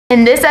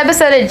In this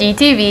episode of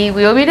GTV,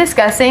 we will be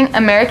discussing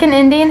American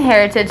Indian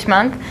Heritage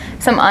Month,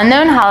 some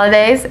unknown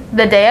holidays,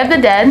 the Day of the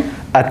Dead,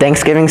 a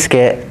Thanksgiving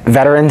skit,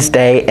 Veterans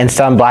Day, and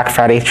some Black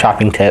Friday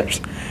shopping tips.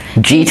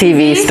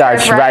 GTV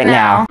starts right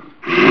now.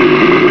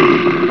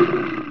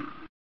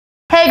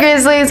 Hey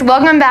Grizzlies,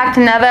 welcome back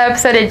to another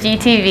episode of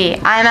GTV.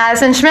 I'm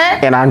Addison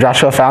Schmidt. And I'm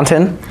Joshua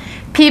Fountain.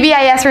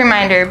 PBIS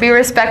reminder, be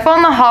respectful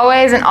in the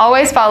hallways and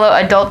always follow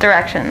adult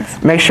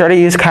directions. Make sure to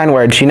use kind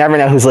words, you never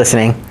know who's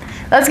listening.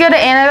 Let's go to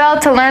Annabelle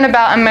to learn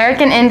about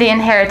American Indian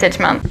Heritage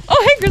Month.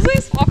 Oh, hey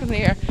Grizzlies, walk with me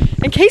here.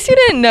 In case you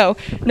didn't know,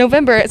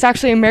 November is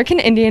actually American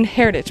Indian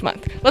Heritage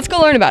Month. Let's go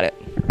learn about it.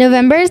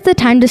 November is the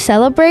time to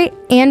celebrate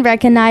and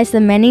recognize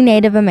the many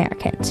Native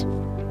Americans.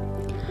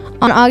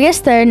 On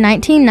August 3,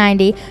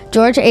 1990,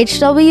 George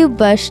H.W.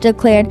 Bush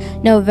declared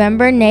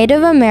November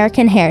Native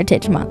American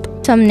Heritage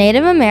Month. Some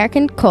Native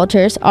American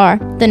cultures are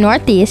the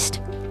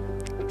Northeast,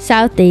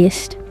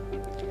 Southeast,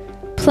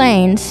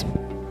 Plains,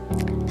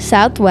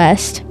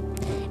 Southwest,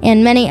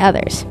 and many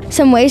others.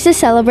 Some ways to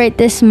celebrate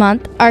this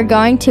month are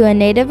going to a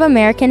Native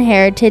American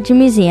Heritage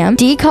Museum,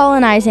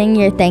 decolonizing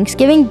your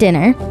Thanksgiving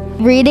dinner,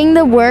 reading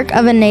the work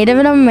of a Native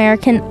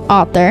American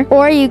author,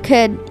 or you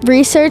could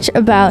research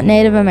about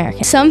Native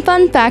Americans. Some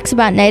fun facts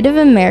about Native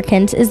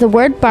Americans is the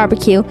word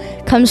barbecue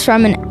comes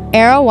from an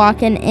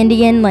Arawakan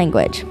Indian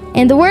language,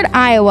 and the word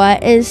Iowa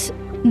is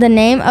the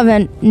name of a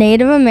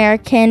Native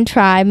American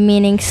tribe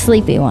meaning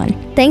sleepy one.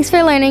 Thanks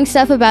for learning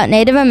stuff about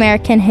Native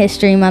American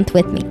History Month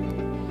with me.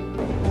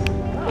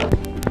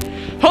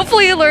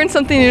 Hopefully you learned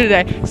something new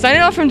today. Signing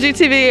off from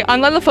GTV,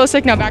 I'm Lila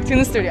Fosik, now back to you in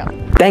the studio.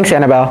 Thanks,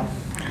 Annabelle.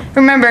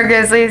 Remember,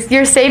 Grizzlies,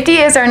 your safety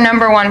is our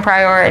 #1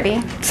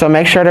 priority. So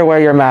make sure to wear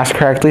your mask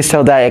correctly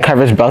so that it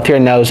covers both your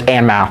nose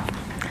and mouth.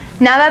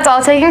 Now that's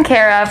all taken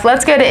care of,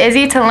 let's go to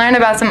Izzy to learn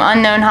about some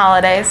unknown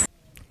holidays.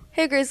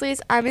 Hey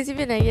Grizzlies, I'm Izzy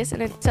Venegas,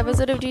 and in this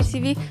episode of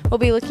GTV, we'll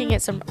be looking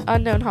at some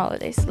unknown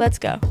holidays. Let's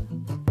go.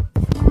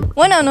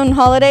 One unknown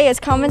holiday is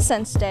Common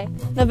Sense Day,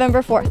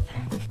 November 4th.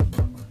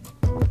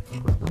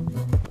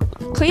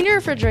 Clean your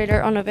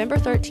refrigerator on November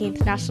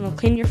 13th, National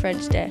Clean Your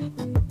Fridge Day.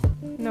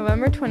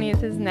 November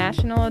 20th is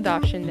National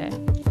Adoption Day.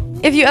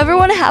 If you ever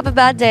want to have a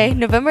bad day,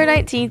 November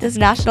 19th is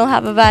National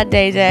Have a Bad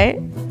Day Day.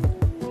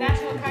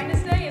 National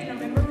Kindness Day is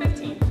November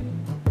 15th.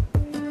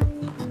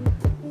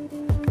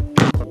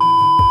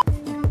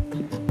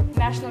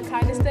 National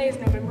Kindness Day is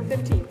November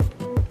 15th.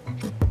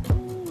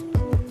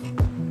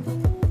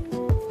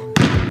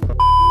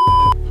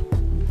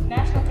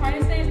 National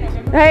Kindness Day is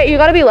November 15th. Hey, you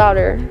gotta be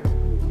louder.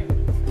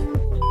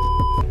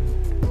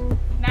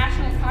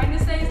 National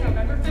Kindness Day is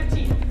November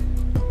 15th.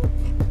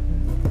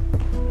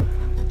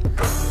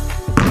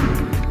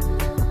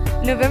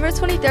 November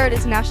 23rd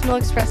is National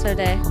Espresso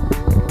Day.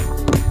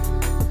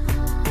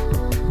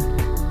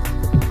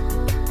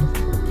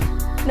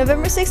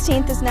 November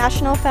 16th is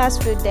National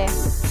Fast Food Day.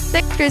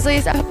 Thanks,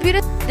 Grizzlies. I hope you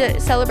to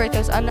celebrate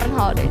those unknown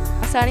holidays.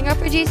 Signing off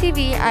for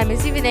GTV, I'm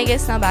Izzy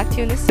Venegas, now back to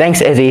you in the studio.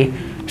 Thanks, Izzy.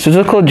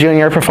 Physical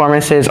Junior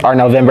performances are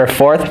November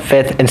 4th,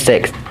 5th, and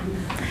 6th.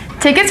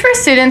 Tickets for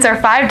students are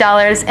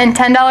 $5 and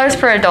 $10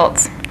 for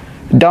adults.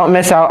 Don't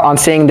miss out on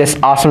seeing this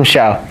awesome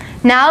show.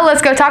 Now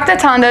let's go talk to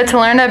Tondo to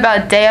learn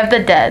about Day of the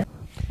Dead.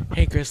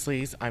 Hey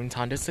Grizzlies, I'm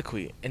Tondo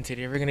Sequit, and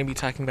today we're going to be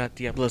talking about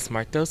Dia de los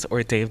Muertos,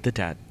 or Day of the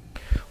Dead.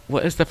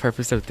 What is the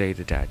purpose of Day of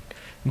the Dead?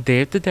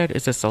 Day of the Dead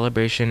is a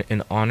celebration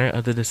in honor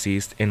of the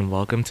deceased and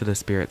welcome to the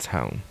spirits'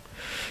 home.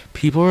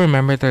 People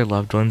remember their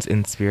loved ones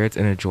in spirits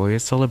in a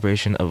joyous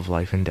celebration of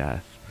life and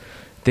death.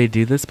 They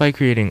do this by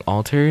creating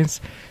altars,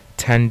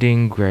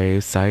 tending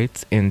grave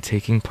sites, and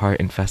taking part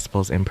in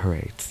festivals and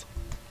parades.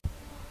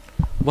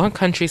 What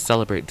countries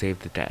celebrate Day of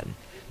the Dead?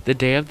 The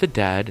Day of the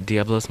Dead,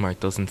 Dia de los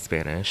Muertos in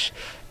Spanish,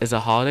 is a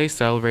holiday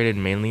celebrated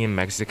mainly in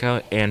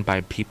Mexico and by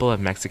people of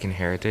Mexican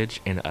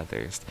heritage and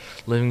others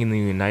living in the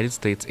United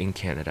States and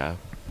Canada.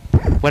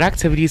 What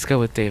activities go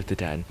with Day of the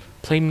Dead?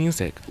 Play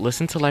music,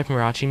 listen to live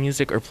mariachi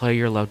music, or play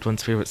your loved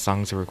one's favorite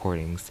songs or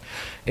recordings.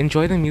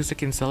 Enjoy the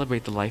music and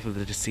celebrate the life of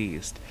the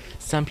deceased.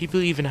 Some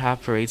people even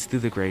have parades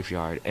through the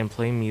graveyard and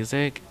play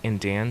music and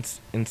dance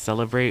and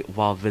celebrate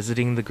while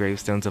visiting the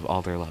gravestones of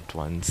all their loved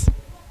ones.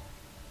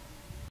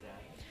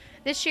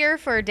 This year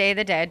for Day of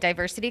the Dead,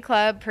 Diversity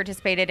Club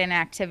participated in an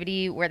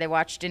activity where they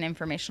watched an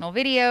informational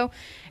video,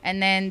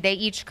 and then they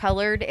each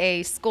colored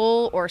a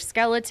skull or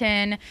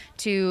skeleton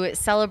to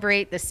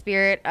celebrate the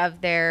spirit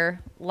of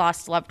their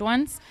lost loved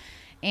ones.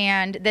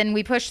 And then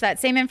we pushed that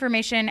same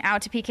information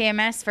out to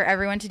PKMS for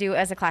everyone to do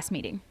as a class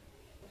meeting.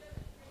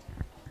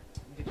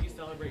 Did you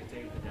celebrate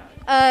Day of the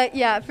Dead?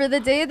 Yeah, for the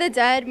Day of the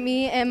Dead,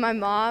 me and my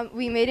mom,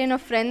 we made an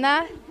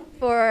ofrenda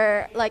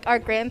for like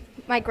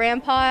my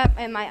grandpa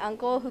and my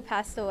uncle who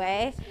passed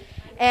away,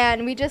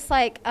 and we just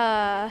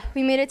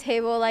we made a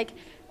table like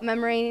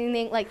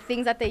commemorating like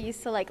things that they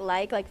used to like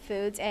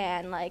foods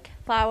and like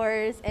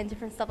flowers and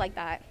different stuff like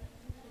that.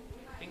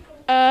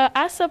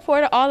 I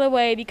support it all the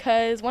way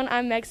because one,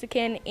 I'm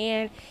Mexican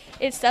and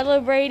it's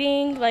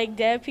celebrating like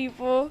dead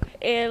people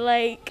and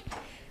like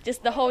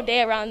just the whole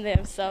day around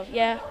them. So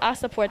yeah, I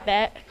support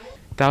that.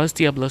 That was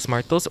Dia de los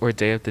Muertos, or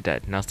Day of the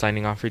Dead. Now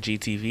signing off for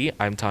GTV,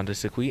 I'm Tondo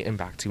Sequi, and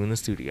back to you in the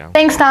studio.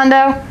 Thanks,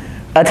 Tondo.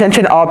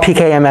 Attention all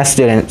PKMS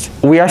students.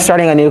 We are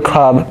starting a new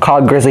club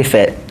called Grizzly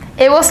Fit.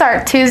 It will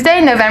start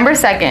Tuesday, November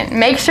 2nd.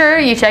 Make sure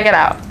you check it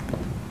out.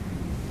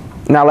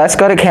 Now let's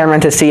go to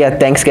Cameron to see a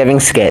Thanksgiving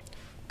skit.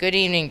 Good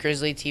evening,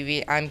 Grizzly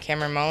TV. I'm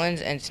Cameron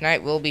Mullins, and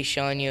tonight we'll be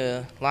showing you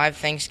a live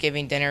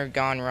Thanksgiving dinner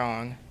gone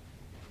wrong.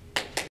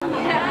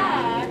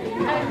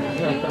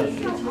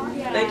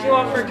 Thank you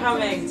all for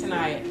coming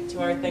tonight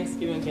to our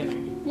Thanksgiving dinner.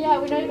 Yeah,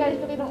 we know you guys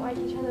really don't like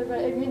each other, but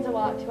it means a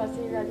lot to us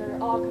that you guys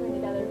are all coming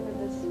together for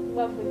this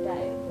lovely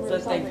day. So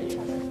thank you.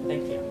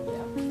 Thank you.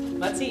 Yeah.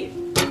 Let's eat.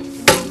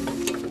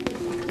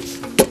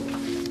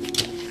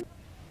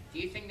 Do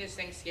you think this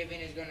Thanksgiving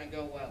is going to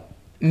go well?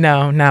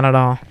 No, not at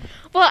all.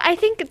 Well, I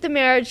think the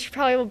marriage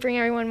probably will bring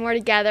everyone more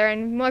together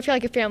and more feel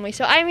like a family.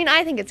 So, I mean,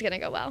 I think it's going to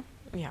go well.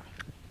 Yeah.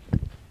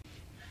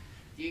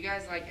 Do you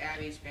guys like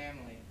Abby's family?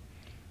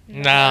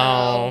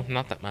 No,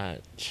 not that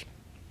much.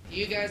 Do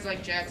you guys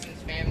like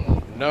Jackson's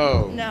family?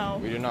 No. No.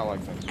 We do not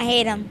like them. I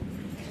hate them.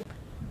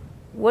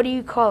 What do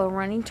you call a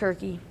running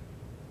turkey?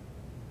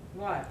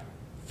 What?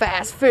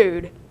 Fast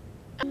food.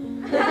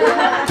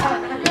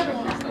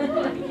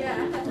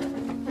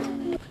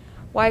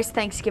 Why is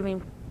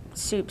Thanksgiving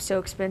soup so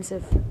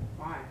expensive?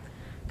 Why?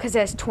 Because it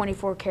has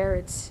 24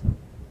 carrots.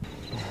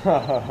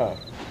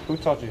 Who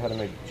taught you how to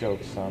make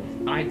jokes,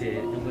 son? I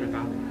did, and what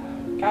about it?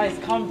 Guys,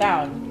 calm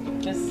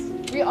down. Just...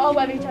 We all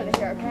love each other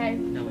here, okay?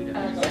 No, we don't.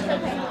 It's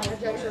okay. The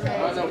jokes are made.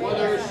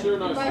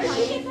 Where did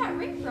you get that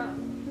ring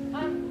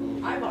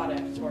from? I bought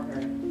it for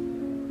her.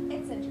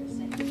 It's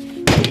interesting.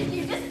 Did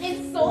you just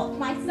insult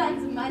my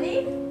son's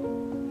money?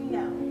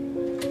 No.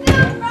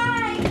 Not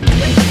right!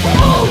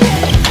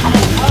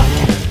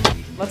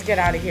 Let's get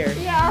out of here.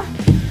 Yeah.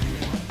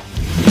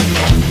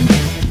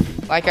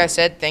 Like I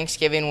said,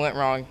 Thanksgiving went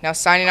wrong. Now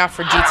signing off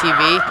for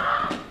GTV.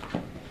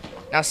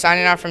 Now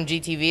signing off from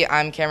GTV,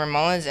 I'm Cameron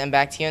Mullins, and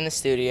back to you in the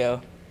studio.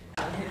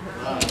 Thank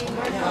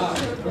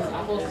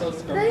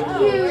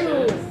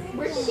you.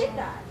 Where'd you get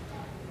that?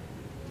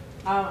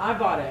 I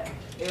bought it.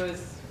 It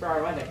was for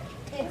our wedding.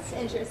 It's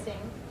interesting.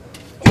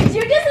 Did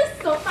you just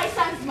insult my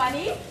son's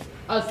money?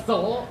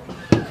 Assault?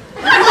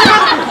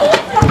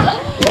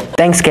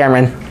 Thanks,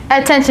 Cameron.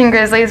 Attention,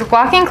 Grizzlies.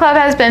 Walking Club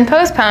has been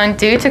postponed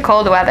due to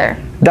cold weather.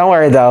 Don't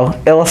worry though,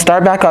 it will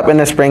start back up in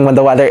the spring when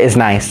the weather is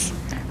nice.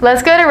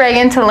 Let's go to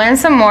Reagan to learn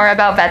some more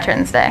about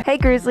Veterans Day. Hey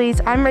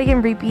Grizzlies, I'm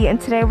Reagan Reapy, and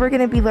today we're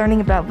going to be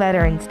learning about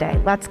Veterans Day.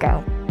 Let's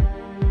go.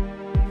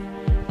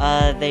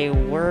 They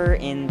were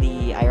in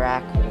the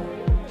Iraq War.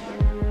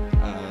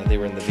 They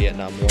were in the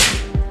Vietnam War.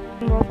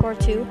 World War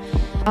II.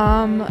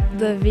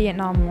 The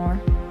Vietnam War.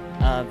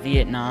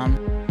 Vietnam.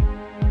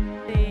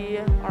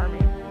 The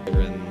Army. They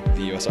were in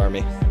the U.S.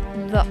 Army.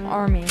 The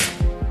Army.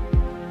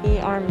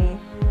 The Army.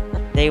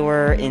 They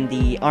were in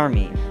the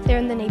Army. They're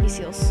in the Navy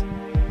SEALs.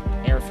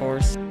 Air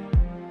Force.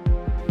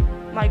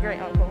 My great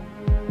uncle.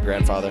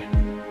 Grandfather.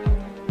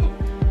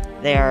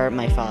 They are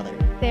my father.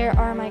 They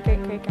are my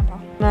great great grandpa.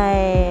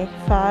 My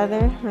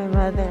father, my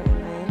mother,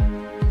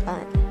 and my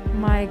aunt.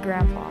 My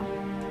grandpa.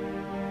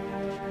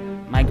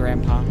 My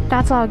grandpa.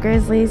 That's all,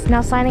 Grizzlies.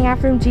 Now signing out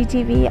from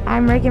GTV,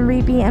 I'm Reagan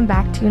Reapy, and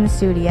back to you in the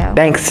studio.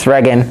 Thanks,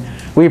 Reagan.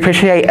 We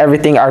appreciate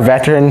everything our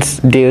veterans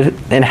do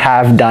and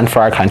have done for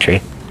our country.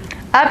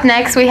 Up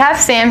next, we have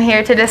Sam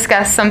here to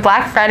discuss some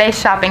Black Friday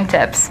shopping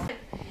tips.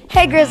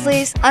 Hey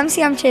Grizzlies, I'm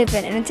Sam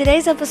Chapin, and in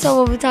today's episode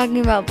we'll be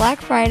talking about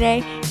Black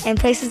Friday and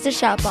places to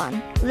shop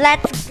on.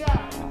 Let's go!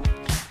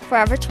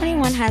 Forever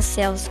 21 has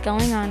sales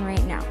going on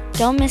right now.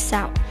 Don't miss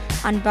out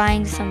on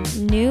buying some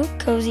new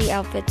cozy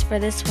outfits for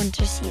this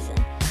winter season.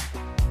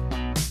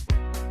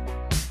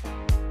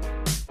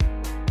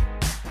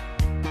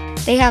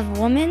 They have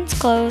women's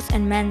clothes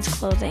and men's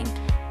clothing.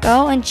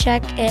 Go and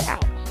check it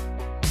out.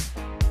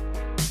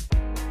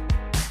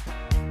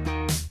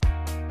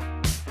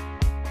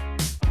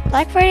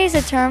 Black Friday is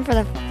a term for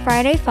the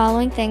Friday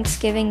following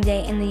Thanksgiving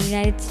Day in the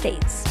United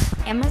States.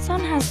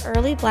 Amazon has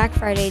early Black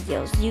Friday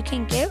deals. You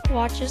can get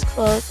watches,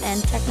 clothes,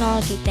 and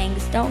technology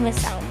things. Don't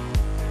miss out.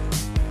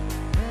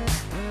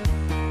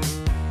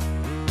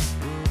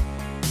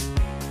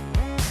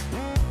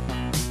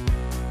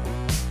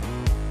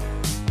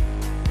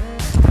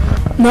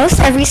 Most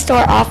every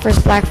store offers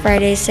Black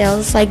Friday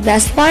sales like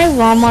Best Buy,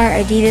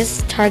 Walmart,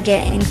 Adidas,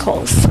 Target, and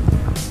Kohl's.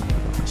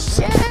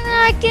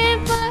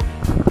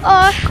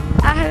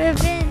 I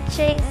haven't been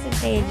chasing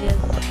pages.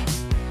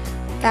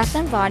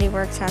 Bath & Body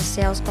Works has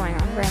sales going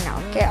on right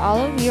now. Get all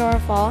of your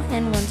fall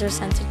and winter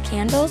scented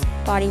candles,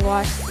 body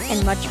wash,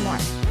 and much more.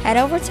 Head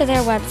over to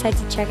their website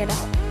to check it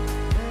out.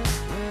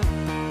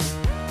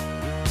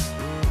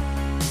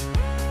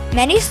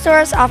 Many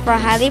stores offer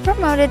highly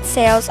promoted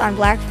sales on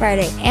Black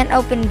Friday and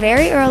open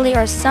very early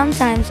or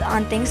sometimes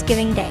on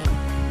Thanksgiving Day.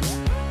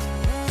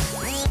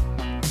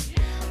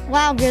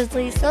 Wow,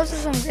 Grizzlies, those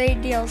are some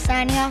great deals.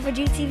 Signing off with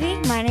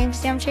GTV, my name's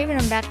Sam Chapin,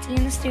 and I'm back to you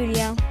in the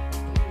studio.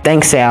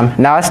 Thanks, Sam.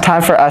 Now it's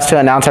time for us to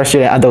announce our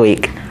Student of the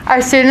Week.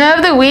 Our Student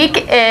of the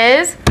Week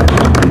is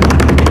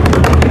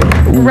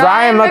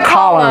Ryan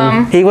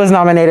McCollum. He was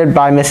nominated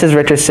by Mrs.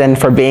 Richardson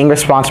for being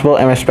responsible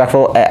and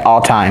respectful at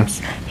all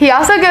times. He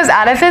also goes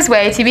out of his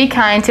way to be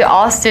kind to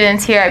all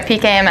students here at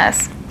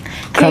PKMS.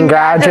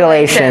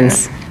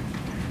 Congratulations.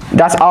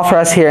 That's all for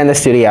us here in the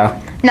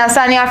studio. Now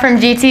signing off from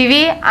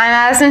GTV, I'm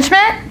Addison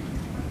Schmidt.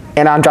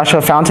 And I'm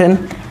Joshua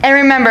Fountain. And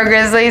remember,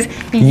 Grizzlies,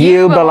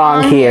 you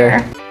belong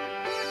here.